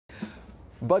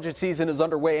Budget season is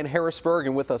underway in Harrisburg,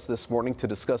 and with us this morning to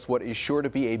discuss what is sure to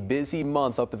be a busy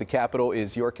month up at the Capitol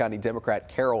is York County Democrat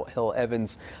Carol Hill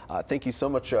Evans. Thank you so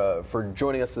much for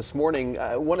joining us this morning.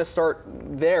 I want to start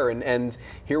there, and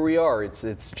here we are.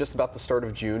 It's just about the start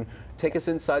of June. Take us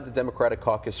inside the Democratic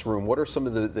caucus room. What are some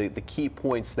of the key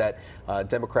points that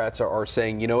Democrats are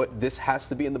saying, you know what, this has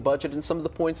to be in the budget, and some of the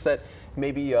points that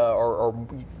maybe are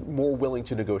more willing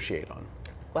to negotiate on?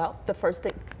 Well,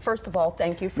 first of all,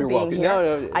 thank you for You're being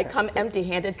welcome. here. No. I come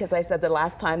empty-handed because I said the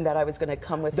last time that I was going to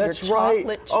come with That's your right.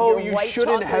 chocolate, Oh, your you white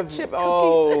shouldn't chocolate have. chip cookies.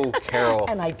 Oh, Carol.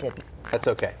 And I didn't. That's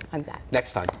okay. I'm back.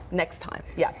 Next time. Next time,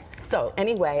 yes. So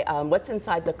anyway, what's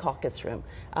inside the caucus room?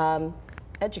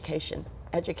 Education.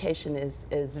 Education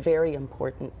is very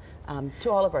important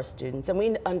to all of our students, and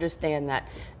we understand that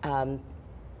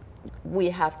we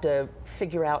have to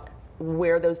figure out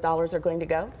where those dollars are going to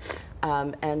go.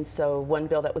 And so one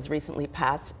bill that was recently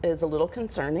passed is a little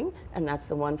concerning, and that's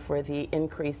the one for the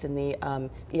increase in the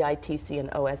EITC and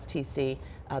OSTC,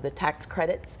 the tax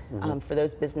credits for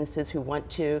those businesses who want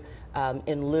to,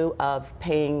 in lieu of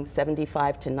paying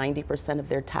 75 to 90% of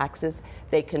their taxes,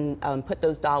 they can put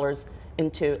those dollars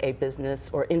into a business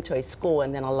or into a school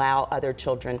and then allow other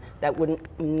children that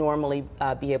wouldn't normally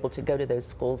be able to go to those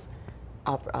schools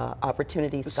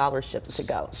opportunity scholarships to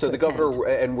go. So the governor,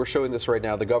 and we're showing this right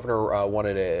now, the governor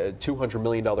wanted a $200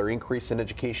 million increase in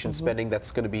education spending.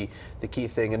 That's going to be the key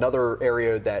thing. Another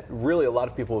area that really a lot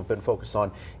of people have been focused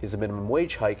on is a minimum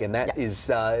wage hike, and that is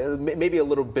maybe a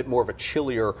little bit more of a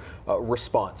chillier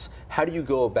response. How do you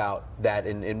go about that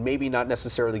and maybe not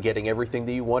necessarily getting everything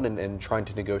that you want and trying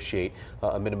to negotiate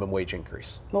a minimum wage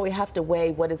increase? Well, we have to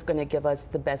weigh what is going to give us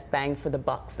the best bang for the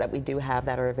bucks that we do have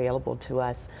that are available to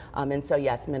us. And so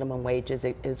yes, minimum wage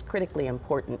is critically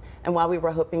important. And while we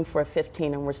were hoping for a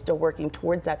 15 and we're still working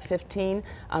towards that 15,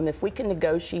 if we can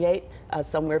negotiate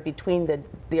somewhere between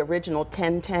the original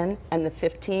 10-10 and the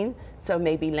 15, so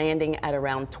maybe landing at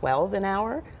around 12 an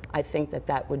hour, I think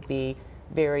that would be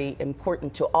very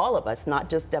important to all of us, not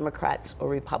just Democrats or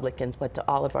Republicans, but to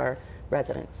all of our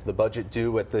residents. The budget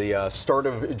due at the start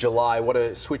of July. I want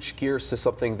to switch gears to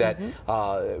something that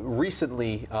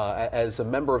recently, as a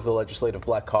member of the Legislative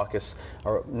Black Caucus,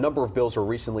 a number of bills were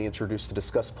recently introduced to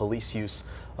discuss police use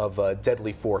of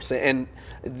deadly force. And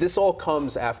this all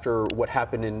comes after what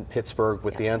happened in Pittsburgh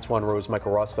with the Antoine Rose,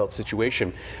 Michael Roosevelt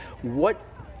situation. What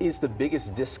is the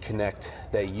biggest disconnect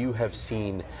that you have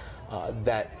seen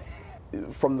that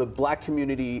from the black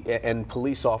community and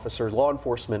police officers, law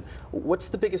enforcement? What's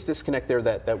the biggest disconnect there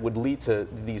that would lead to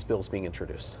these bills being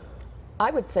introduced? I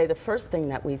would say the first thing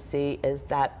that we see is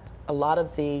that a lot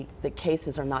of the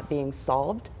cases are not being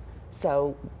solved.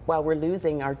 So while we're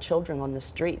losing our children on the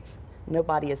streets,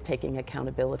 nobody is taking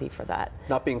accountability for that.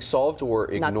 Not being solved or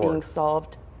ignored? Not being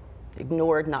solved,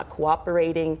 ignored, not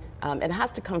cooperating. It has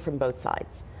to come from both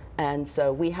sides. And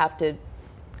so we have to,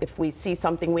 if we see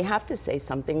something, we have to say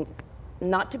something,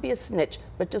 not to be a snitch,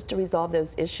 but just to resolve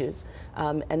those issues.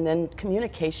 And then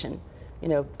communication,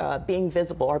 being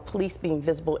visible, our police being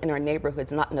visible in our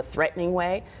neighborhoods, not in a threatening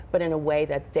way, but in a way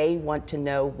that they want to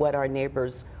know what our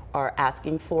neighbors are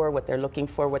asking for, what they're looking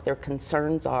for, what their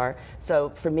concerns are. So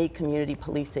for me, community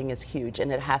policing is huge,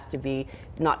 and it has to be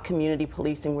not community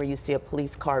policing where you see a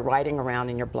police car riding around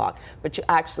in your block, but you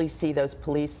actually see those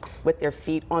police with their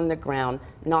feet on the ground,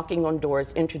 knocking on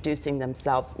doors, introducing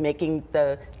themselves, making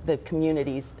the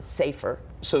communities safer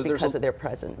because of their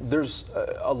presence. There's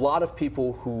a lot of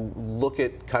people who look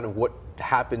at kind of what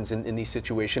happens in these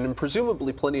situations, and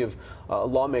presumably plenty of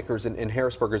lawmakers in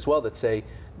Harrisburg as well that say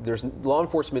law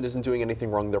enforcement isn't doing anything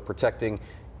wrong, they're protecting.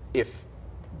 If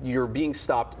you're being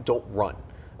stopped, don't run.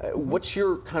 What's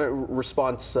your kind of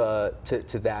response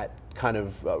to that kind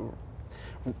of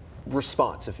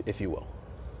response, if you will?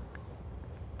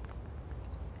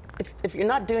 If you're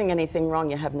not doing anything wrong,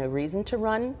 you have no reason to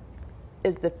run,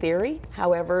 is the theory.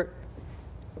 However,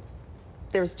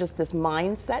 there's just this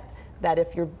mindset that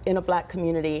if you're in a black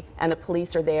community and the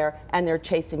police are there and they're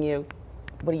chasing you,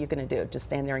 what are you going to do? Just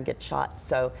stand there and get shot?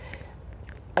 So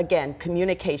again,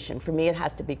 communication. For me, it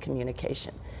has to be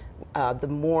communication. I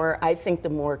think the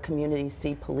more communities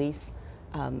see police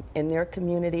in their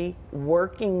community,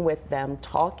 working with them,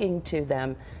 talking to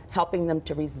them, helping them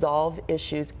to resolve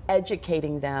issues,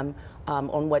 educating them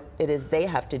on what it is they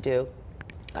have to do,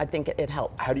 I think it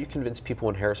helps. How do you convince people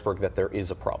in Harrisburg that there is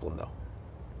a problem, though?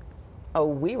 Oh,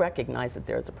 we recognize that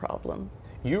there's a problem.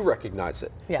 You recognize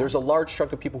it. Yeah. There's a large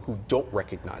chunk of people who don't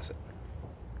recognize it.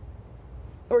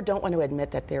 Or don't want to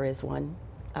admit that there is one.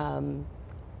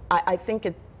 I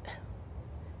think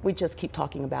we just keep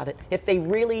talking about it. If they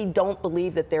really don't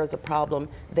believe that there's a problem,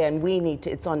 then we need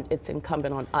to, it's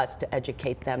incumbent on us to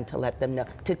educate them, to let them know,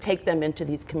 to take them into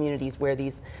these communities where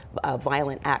these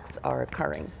violent acts are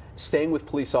occurring. Staying with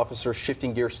police officers,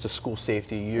 shifting gears to school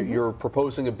safety, you're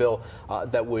proposing a bill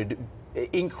that would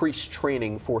increase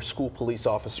training for school police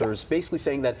officers, basically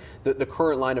saying that the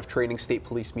current line of training, state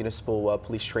police, municipal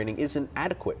police training, isn't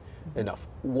adequate enough.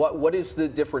 What is the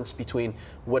difference between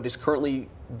what is currently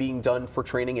being done for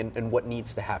training and what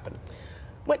needs to happen?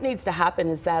 What needs to happen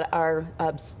is that our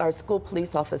school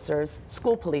police officers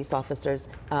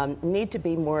need to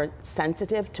be more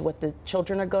sensitive to what the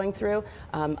children are going through.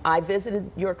 I visited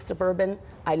York Suburban.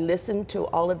 I listened to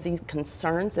all of these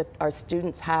concerns that our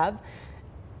students have.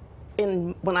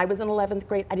 When I was in 11th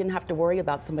grade, I didn't have to worry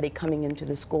about somebody coming into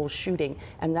the school shooting,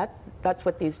 and that's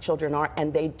what these children are,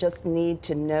 and they just need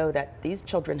to know that these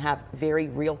children have very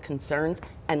real concerns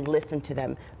and listen to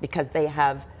them, because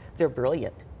they're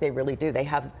brilliant. They really do. They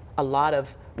have a lot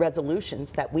of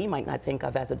resolutions that we might not think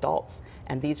of as adults,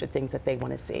 and these are things that they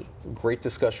want to see. Great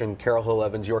discussion. Carol Hill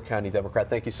Evans, York County Democrat.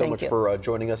 Thank you so much for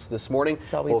joining us this morning.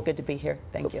 It's always good to be here.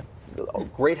 Thank you.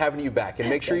 Great having you back, and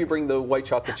make sure you bring the white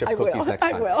chocolate chip cookies next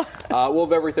time. I will. We'll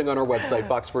have everything on our website,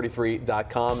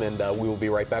 fox43.com, and we will be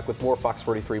right back with more Fox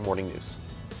 43 Morning News.